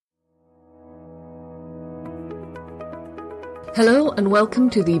Hello and welcome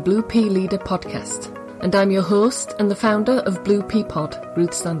to the Blue Pea Leader podcast. And I'm your host and the founder of Blue Pea Pod,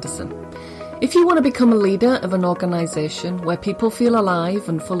 Ruth Sanderson. If you want to become a leader of an organisation where people feel alive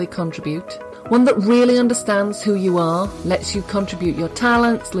and fully contribute, one that really understands who you are, lets you contribute your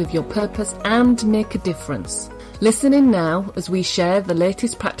talents, live your purpose and make a difference, listen in now as we share the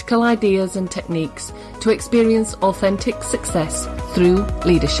latest practical ideas and techniques to experience authentic success through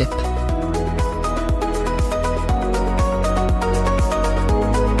leadership.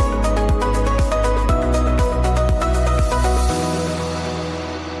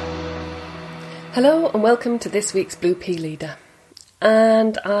 Hello and welcome to this week's Blue Pea Leader.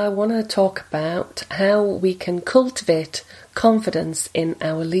 And I want to talk about how we can cultivate confidence in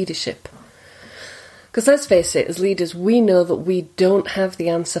our leadership. Because let's face it, as leaders, we know that we don't have the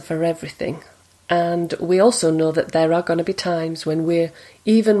answer for everything. And we also know that there are going to be times when we're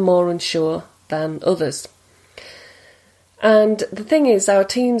even more unsure than others. And the thing is, our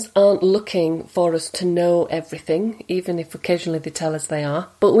teams aren't looking for us to know everything, even if occasionally they tell us they are.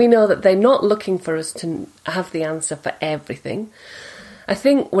 But we know that they're not looking for us to have the answer for everything. I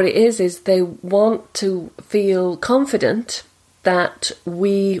think what it is they want to feel confident that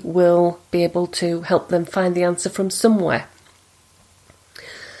we will be able to help them find the answer from somewhere.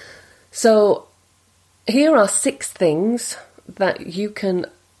 So here are 6 things that you can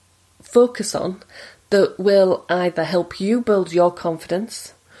focus on that will either help you build your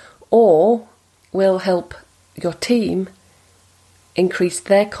confidence or will help your team increase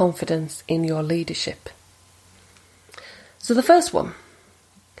their confidence in your leadership. So the first one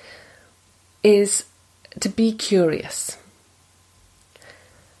is to be curious.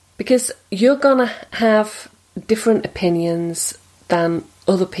 Because you're going to have different opinions than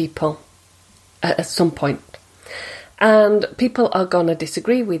other people at some point. And people are going to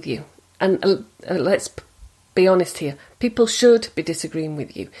disagree with you. And let's be honest here, people should be disagreeing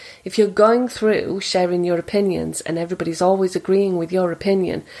with you. If you're going through sharing your opinions and everybody's always agreeing with your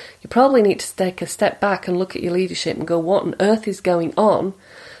opinion, you probably need to take a step back and look at your leadership and go, what on earth is going on?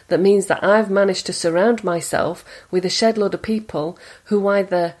 That means that I've managed to surround myself with a shed load of people who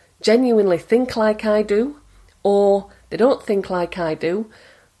either genuinely think like I do or they don't think like I do,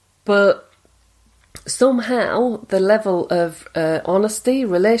 but somehow the level of honesty,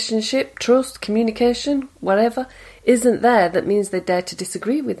 relationship, trust, communication, whatever, isn't there. That means they dare to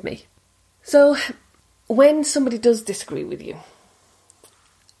disagree with me. So when somebody does disagree with you,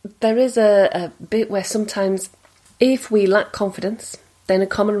 there is a bit where sometimes if we lack confidence, then a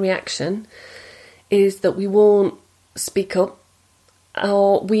common reaction is that we won't speak up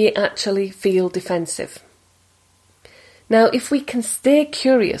or we actually feel defensive. Now, if we can stay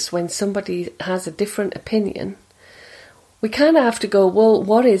curious when somebody has a different opinion, we kind of have to go, well,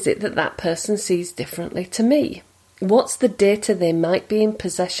 what is it that that person sees differently to me? What's the data they might be in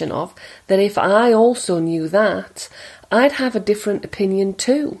possession of that if I also knew that, I'd have a different opinion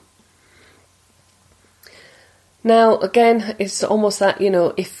too? Now, again, it's almost that,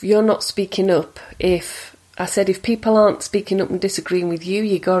 if you're not speaking up, if people aren't speaking up and disagreeing with you,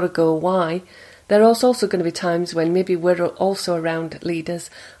 you got to go, why? There are also going to be times when maybe we're also around leaders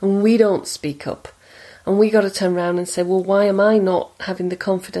and we don't speak up. And we got to turn around and say, well, why am I not having the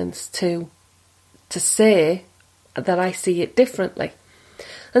confidence to say that I see it differently?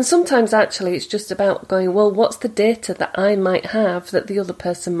 And sometimes actually it's just about going, well, what's the data that I might have that the other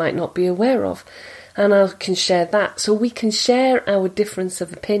person might not be aware of? And I can share that. So we can share our difference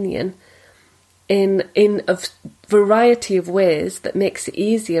of opinion in a variety of ways that makes it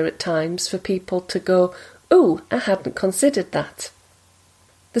easier at times for people to go, oh, I hadn't considered that.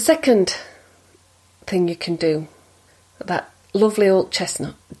 The second thing you can do, that lovely old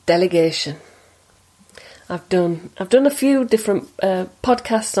chestnut, delegation. I've done a few different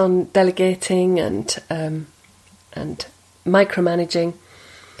podcasts on delegating and micromanaging.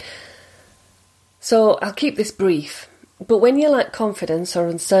 So I'll keep this brief. But when you lack confidence or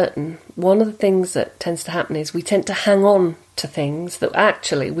uncertain, one of the things that tends to happen is we tend to hang on to things that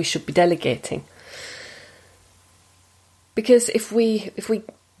actually we should be delegating. Because if we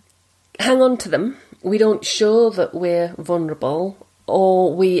hang on to them, we don't show that we're vulnerable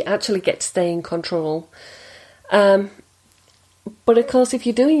or we actually get to stay in control. But of course, if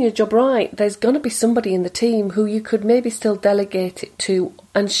you're doing your job right, there's going to be somebody in the team who you could maybe still delegate it to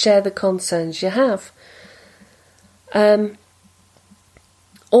and share the concerns you have.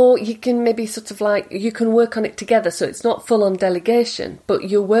 Or you can maybe you can work on it together, so it's not full on delegation, but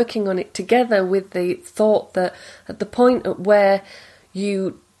you're working on it together with the thought that at the point at where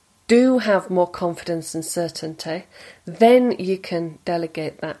you do have more confidence and certainty, then you can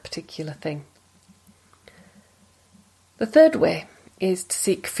delegate that particular thing. The third way is to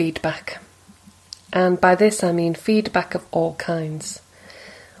seek feedback. And by this I mean feedback of all kinds.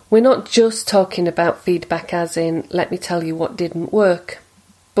 We're not just talking about feedback as in, let me tell you what didn't work,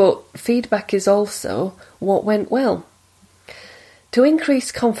 but feedback is also what went well. To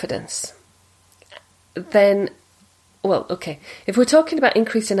increase confidence, then, if we're talking about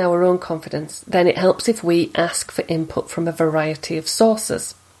increasing our own confidence, then it helps if we ask for input from a variety of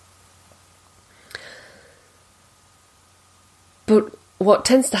sources. But what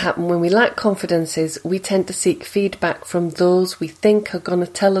tends to happen when we lack confidence is we tend to seek feedback from those we think are going to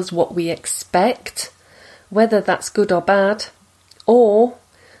tell us what we expect, whether that's good or bad, or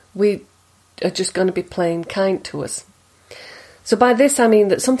we are just going to be plain kind to us. So by this I mean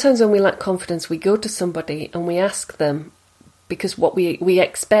that sometimes when we lack confidence, we go to somebody and we ask them, because what we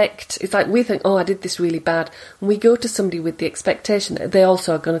expect, it's like we think, oh, I did this really bad, and we go to somebody with the expectation that they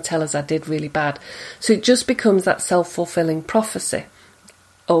also are going to tell us I did really bad. So it just becomes that self-fulfilling prophecy.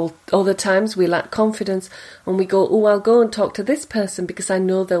 All the times we lack confidence and we go, oh, I'll go and talk to this person because I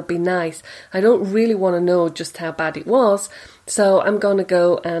know they'll be nice. I don't really want to know just how bad it was, so I'm going to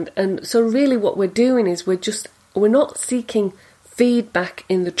go and so really what we're doing is we're not seeking feedback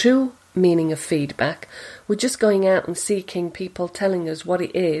in the true meaning of feedback. We're just going out and seeking people telling us what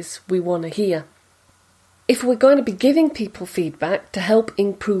it is we want to hear. If we're going to be giving people feedback to help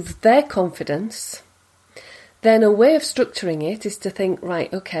improve their confidence, then a way of structuring it is to think,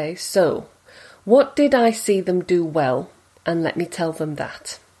 right, okay, so what did I see them do well? And let me tell them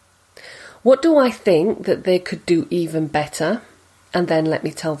that. What do I think that they could do even better? And then let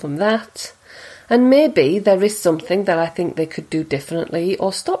me tell them that. And maybe there is something that I think they could do differently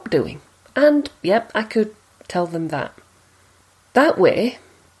or stop doing. And, yep, I could tell them that. That way,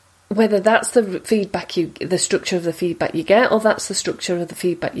 whether that's the structure of the feedback you get, or that's the structure of the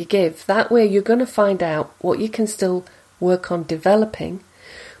feedback you give, that way you're going to find out what you can still work on developing,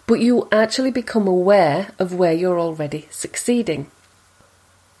 but you actually become aware of where you're already succeeding.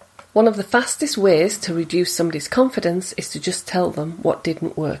 One of the fastest ways to reduce somebody's confidence is to just tell them what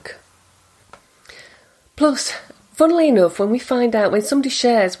didn't work. Plus, funnily enough, when somebody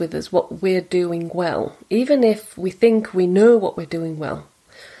shares with us what we're doing well, even if we think we know what we're doing well,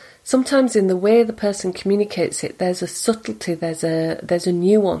 sometimes in the way the person communicates it, there's a subtlety, there's a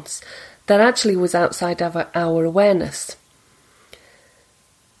nuance that actually was outside of our awareness.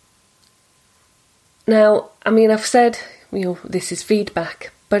 Now, I mean, I've said, this is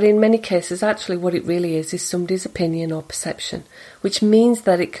feedback, but in many cases, actually what it really is somebody's opinion or perception, which means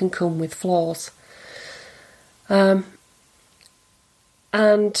that it can come with flaws. And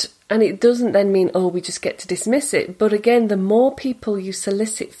it doesn't then mean, we just get to dismiss it. But again, the more people you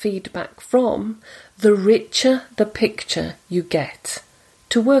solicit feedback from, the richer the picture you get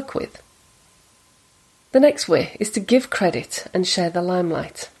to work with. The next way is to give credit and share the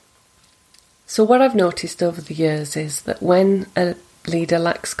limelight. So what I've noticed over the years is that when a leader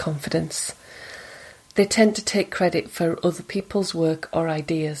lacks confidence, they tend to take credit for other people's work or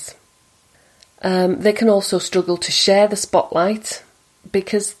ideas. They can also struggle to share the spotlight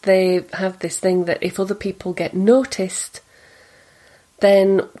because they have this thing that if other people get noticed,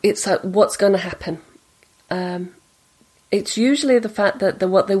 then it's like, what's going to happen? It's usually the fact that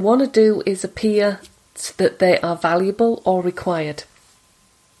what they want to do is appear that they are valuable or required.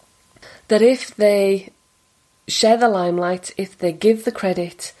 That if they share the limelight, if they give the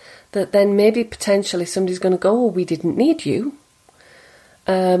credit, that then maybe potentially somebody's going to go, we didn't need you.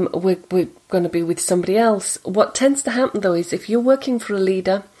 We're going to be with somebody else. What tends to happen though is if you're working for a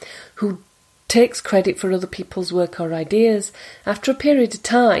leader who takes credit for other people's work or ideas, after a period of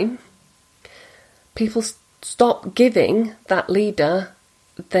time, people stop giving that leader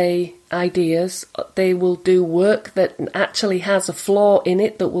the ideas. They will do work that actually has a flaw in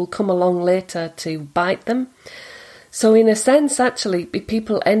it that will come along later to bite them. So in a sense, actually,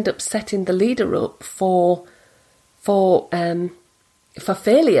 people end up setting the leader up for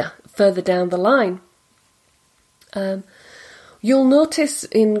failure further down the line. You'll notice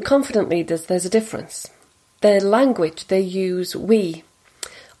in confident leaders there's a difference. Their language, they use we,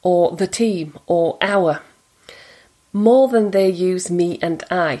 or the team, or our, more than they use me and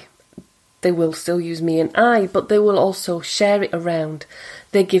I. They will still use me and I, but they will also share it around.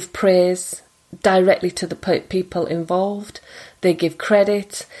 They give praise directly to the people involved. They give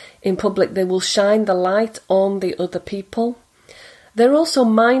credit. In public, they will shine the light on the other people. They're also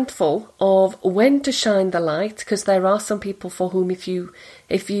mindful of when to shine the light, because there are some people for whom if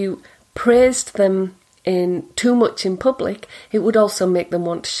you praised them in too much in public, it would also make them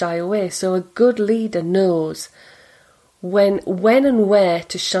want to shy away. So a good leader knows when and where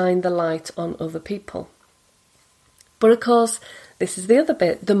to shine the light on other people. But of course, this is the other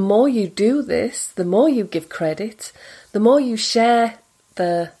bit. The more you do this, the more you give credit, the more you share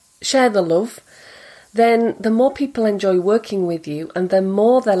the love, then the more people enjoy working with you, and the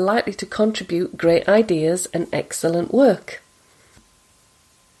more they're likely to contribute great ideas and excellent work.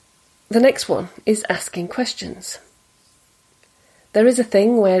 The next one is asking questions. There is a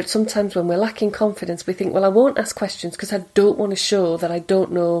thing where sometimes when we're lacking confidence, we think, well, I won't ask questions because I don't want to show that I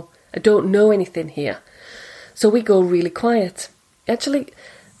don't know anything here. So we go really quiet. Actually,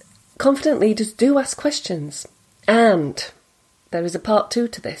 confident leaders do ask questions. And there is a part 2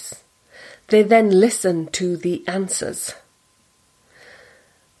 to this. They then listen to the answers.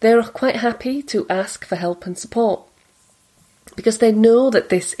 They're quite happy to ask for help and support because they know that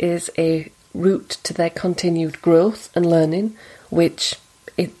this is a route to their continued growth and learning,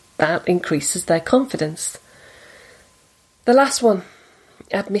 that increases their confidence. The last one,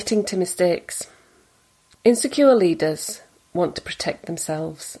 admitting to mistakes. Insecure leaders want to protect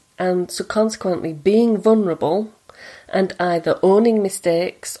themselves, and so consequently being vulnerable and either owning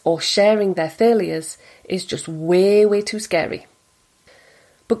mistakes or sharing their failures is just way, way too scary.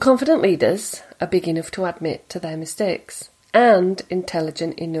 But confident leaders are big enough to admit to their mistakes and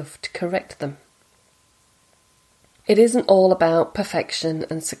intelligent enough to correct them. It isn't all about perfection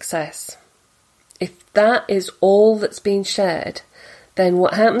and success. If that is all that's being shared, then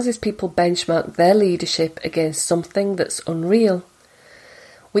what happens is people benchmark their leadership against something that's unreal,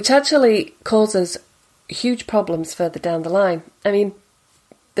 which actually causes huge problems further down the line. I mean,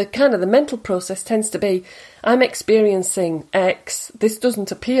 the mental process tends to be, I'm experiencing X, this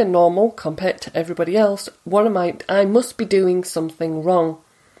doesn't appear normal compared to everybody else, I must be doing something wrong.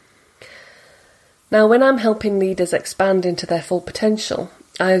 Now, when I'm helping leaders expand into their full potential,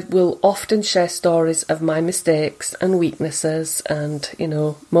 I will often share stories of my mistakes and weaknesses and,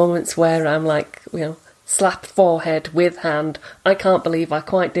 moments where I'm like, slapped forehead with hand. I can't believe I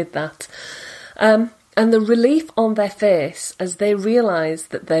quite did that. And the relief on their face as they realise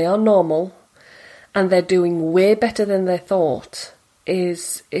that they are normal and they're doing way better than they thought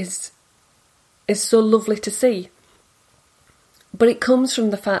is so lovely to see. But it comes from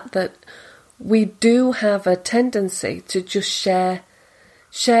the fact that we do have a tendency to just share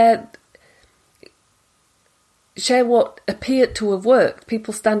what appeared to have worked.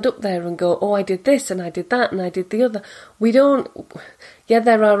 People stand up there and go, oh, I did this and I did that and I did the other.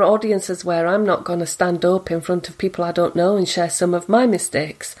 There are audiences where I'm not going to stand up in front of people I don't know and share some of my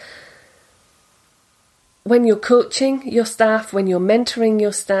mistakes. When you're coaching your staff, when you're mentoring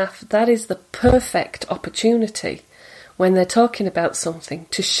your staff, that is the perfect opportunity when they're talking about something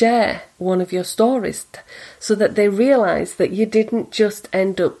to share one of your stories so that they realise that you didn't just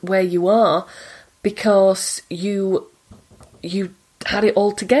end up where you are because you had it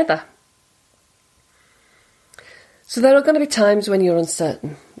all together. So there are going to be times when you're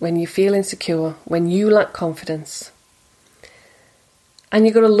uncertain, when you feel insecure, when you lack confidence. And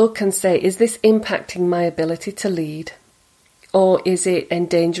you've got to look and say, is this impacting my ability to lead? Or is it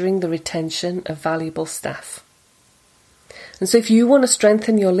endangering the retention of valuable staff? And so if you want to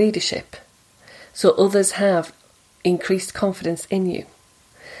strengthen your leadership so others have increased confidence in you,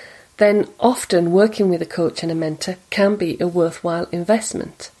 then often working with a coach and a mentor can be a worthwhile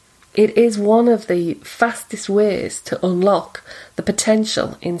investment. It is one of the fastest ways to unlock the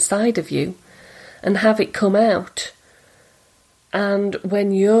potential inside of you and have it come out. And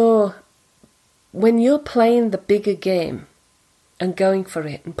when you're playing the bigger game and going for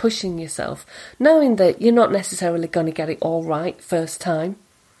it and pushing yourself, knowing that you're not necessarily going to get it all right first time,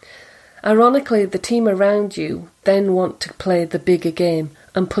 ironically, the team around you then want to play the bigger game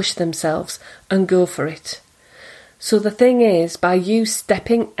and push themselves and go for it. So the thing is, by you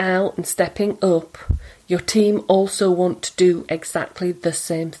stepping out and stepping up, your team also want to do exactly the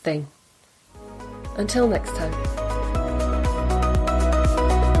same thing. Until next time.